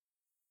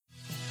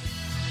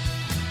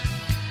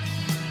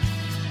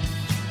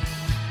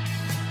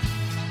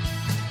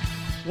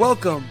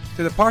Welcome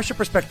to the Parsha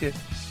Perspective.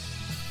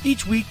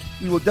 Each week,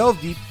 we will delve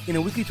deep in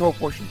a weekly Torah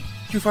portion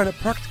to find a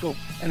practical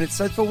and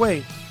insightful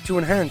way to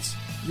enhance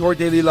your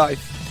daily life.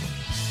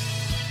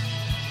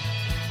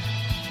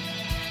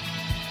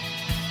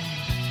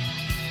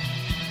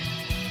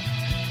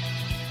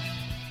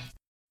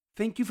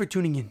 Thank you for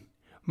tuning in.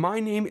 My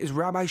name is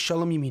Rabbi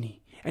Shalom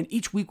Yamini, and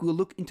each week we will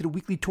look into the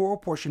weekly Torah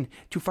portion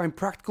to find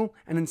practical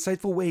and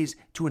insightful ways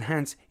to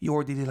enhance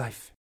your daily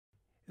life.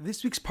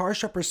 This week's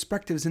Parsha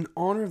Perspective is in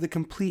honor of the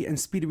complete and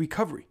speedy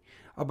recovery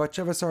of Bat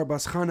Sheva Sarah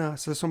Bas Chana,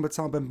 Sason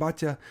Batzal Ben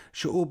Batya,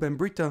 Shaul Ben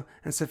Brita,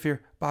 and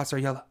Sephir Bas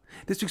Aryela.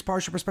 This week's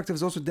Parsha Perspective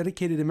is also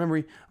dedicated in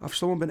memory of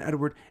Shlomo Ben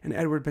Edward and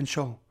Edward Ben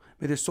Shaul.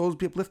 May their souls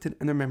be uplifted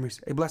and their memories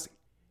a blessing.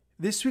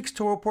 This week's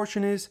Torah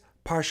portion is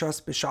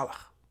Parshas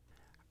Beshalach.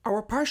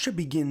 Our Parsha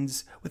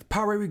begins with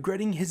Paro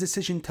regretting his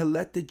decision to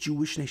let the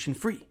Jewish nation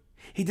free.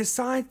 He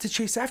decides to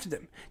chase after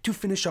them to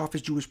finish off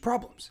his Jewish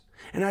problems.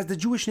 And as the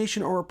Jewish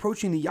nation are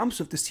approaching the Yam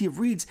Suf, the Sea of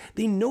Reeds,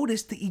 they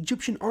notice the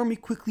Egyptian army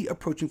quickly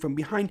approaching from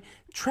behind,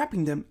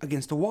 trapping them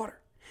against the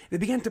water. They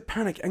began to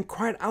panic and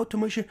cried out to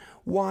Moshe,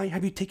 "Why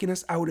have you taken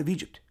us out of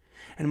Egypt?"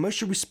 And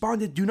Moshe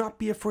responded, "Do not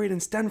be afraid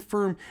and stand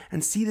firm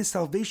and see the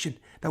salvation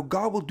that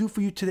God will do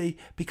for you today,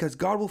 because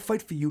God will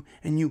fight for you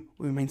and you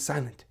will remain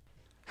silent."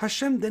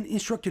 Hashem then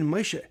instructed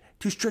Moshe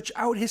to stretch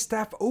out his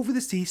staff over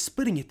the sea,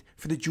 splitting it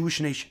for the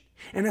Jewish nation.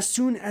 And as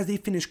soon as they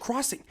finished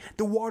crossing,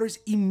 the waters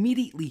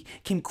immediately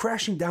came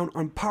crashing down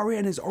on Paro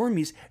and his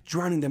armies,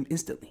 drowning them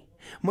instantly.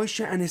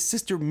 Moshe and his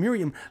sister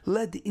Miriam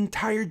led the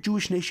entire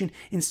Jewish nation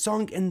in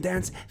song and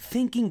dance,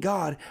 thanking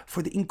God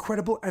for the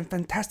incredible and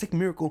fantastic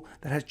miracle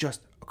that has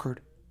just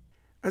occurred.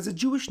 As the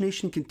Jewish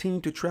nation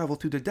continued to travel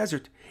through the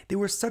desert, they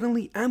were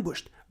suddenly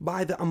ambushed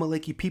by the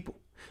Amaleki people.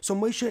 So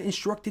Moshe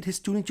instructed his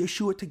student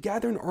Yeshua to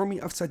gather an army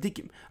of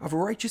tzaddikim, of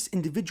righteous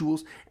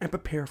individuals, and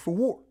prepare for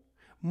war.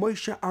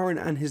 Moshe, Aaron,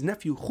 and his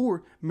nephew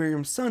Hur,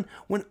 Miriam's son,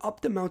 went up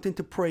the mountain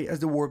to pray as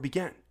the war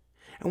began.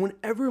 And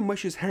whenever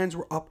Moshe's hands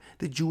were up,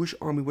 the Jewish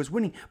army was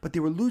winning, but they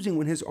were losing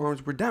when his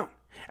arms were down.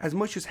 As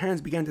Moshe's hands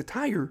began to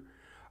tire,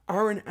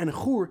 Aaron and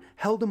Hur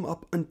held him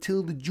up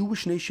until the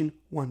Jewish nation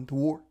won the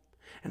war.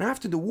 And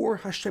after the war,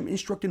 Hashem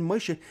instructed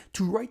Moshe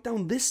to write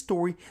down this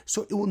story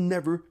so it will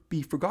never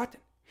be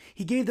forgotten.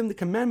 He gave them the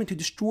commandment to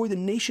destroy the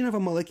nation of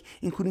Amalek,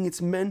 including its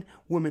men,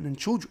 women, and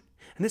children.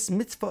 And this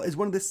mitzvah is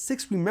one of the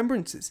 6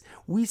 remembrances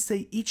we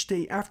say each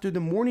day after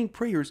the morning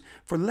prayers,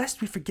 for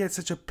lest we forget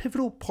such a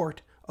pivotal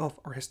part of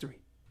our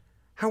history.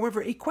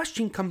 However, a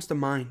question comes to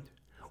mind.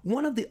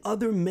 One of the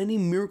other many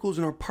miracles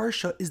in our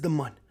parsha is the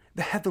man,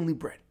 the heavenly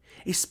bread,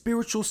 a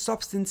spiritual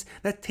substance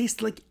that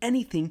tastes like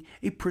anything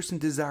a person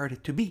desired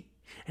it to be.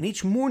 And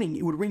each morning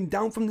it would rain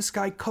down from the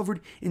sky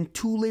covered in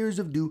 2 layers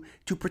of dew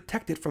to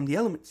protect it from the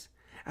elements.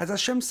 As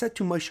Hashem said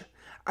to Moshe,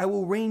 "I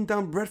will rain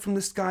down bread from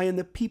the sky, and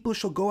the people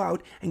shall go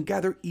out and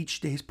gather each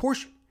day's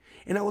portion.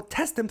 And I will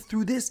test them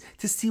through this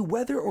to see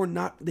whether or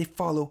not they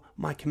follow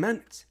my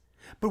commandments."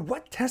 But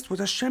what test was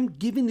Hashem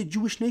giving the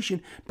Jewish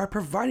nation by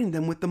providing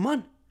them with the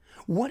man?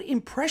 What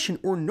impression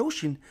or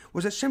notion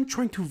was Hashem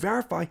trying to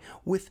verify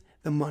with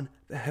the man,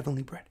 the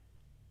heavenly bread?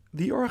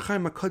 The Or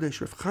HaChaim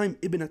HaKadosh, Rav Chaim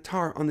Ibn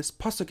Attar, on this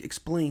pasuk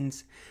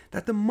explains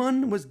that the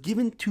man was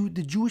given to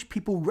the Jewish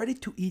people ready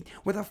to eat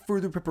without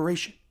further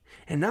preparation.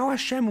 And now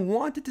Hashem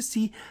wanted to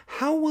see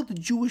how will the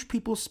Jewish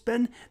people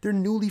spend their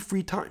newly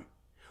free time.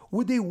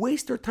 Would they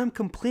waste their time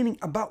complaining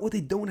about what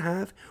they don't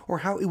have or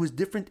how it was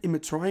different in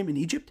Mitzrayim in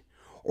Egypt?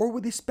 Or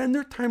would they spend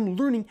their time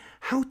learning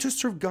how to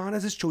serve God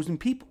as his chosen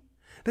people?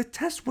 The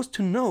test was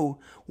to know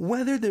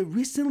whether the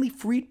recently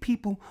freed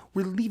people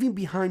were leaving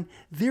behind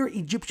their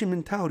Egyptian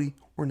mentality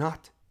or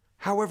not.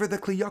 However, the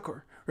Kli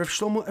Yakar, Rav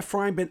Shlomo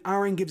Ephraim ben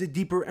Aaron, gives a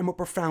deeper and more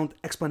profound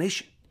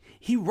explanation.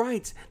 He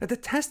writes that the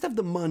test of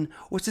the man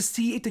was to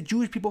see if the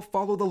Jewish people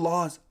follow the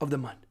laws of the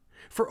man.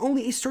 For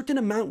only a certain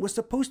amount was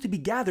supposed to be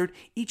gathered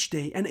each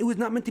day, and it was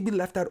not meant to be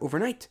left out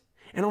overnight.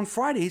 And on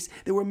Fridays,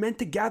 they were meant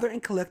to gather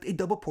and collect a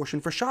double portion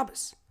for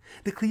Shabbos.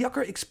 The Kli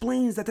Yakar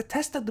explains that the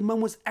test of the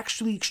man was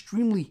actually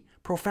extremely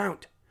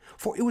profound,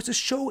 for it was to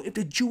show if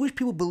the Jewish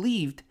people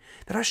believed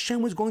that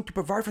Hashem was going to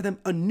provide for them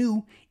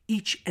anew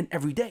each and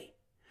every day.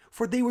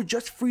 For they were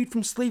just freed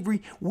from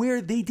slavery,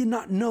 where they did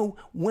not know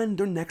when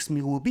their next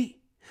meal will be.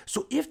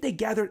 So if they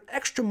gathered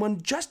extra money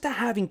just to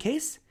have in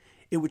case,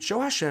 it would show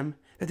Hashem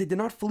that they did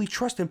not fully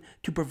trust him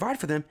to provide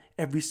for them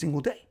every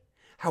single day.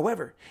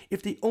 However,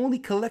 if they only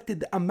collected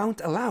the amount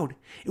allowed,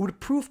 it would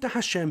prove to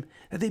Hashem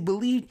that they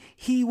believed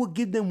he will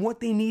give them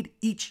what they need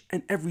each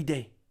and every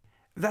day.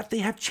 That they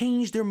have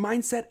changed their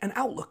mindset and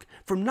outlook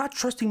from not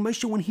trusting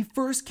Moshe when he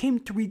first came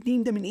to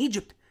redeem them in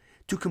Egypt,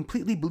 to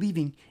completely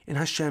believing in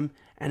Hashem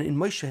and in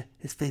Moshe,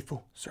 his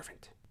faithful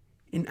servant.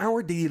 In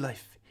our daily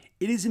life,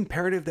 it is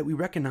imperative that we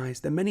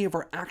recognize that many of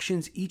our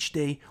actions each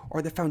day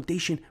are the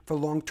foundation for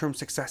long-term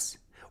success.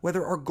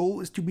 Whether our goal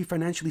is to be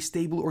financially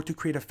stable or to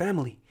create a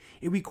family,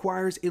 it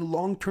requires a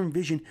long-term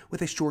vision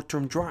with a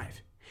short-term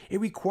drive. It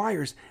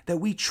requires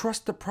that we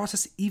trust the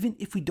process even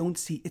if we don't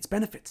see its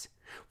benefits.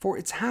 For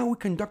it's how we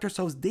conduct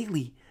ourselves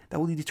daily that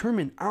will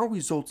determine our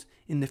results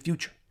in the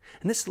future.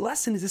 And this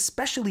lesson is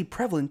especially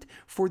prevalent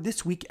for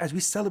this week as we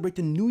celebrate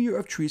the New Year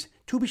of Trees,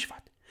 Tu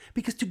B'Shvat.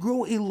 Because to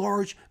grow a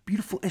large,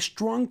 beautiful, and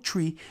strong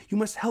tree, you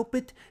must help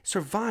it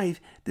survive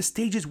the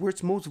stages where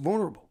it's most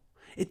vulnerable.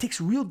 It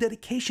takes real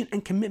dedication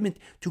and commitment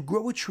to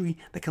grow a tree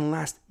that can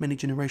last many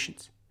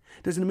generations.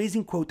 There's an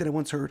amazing quote that I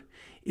once heard.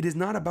 It is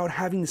not about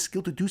having the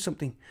skill to do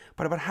something,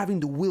 but about having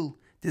the will,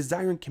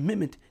 desire, and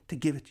commitment to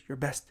give it your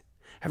best.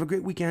 Have a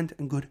great weekend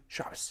and good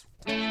Shabbos.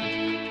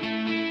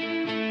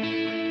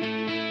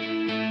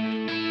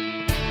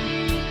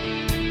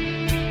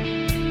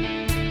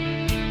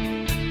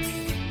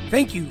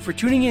 Thank you for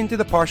tuning in to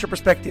the Parsha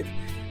Perspective.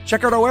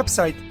 Check out our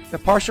website,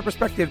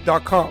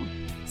 theparshaperspective.com.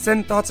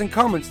 Send thoughts and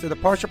comments to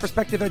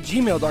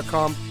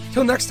theparshaperspective@gmail.com.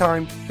 Till next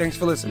time, thanks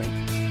for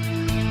listening.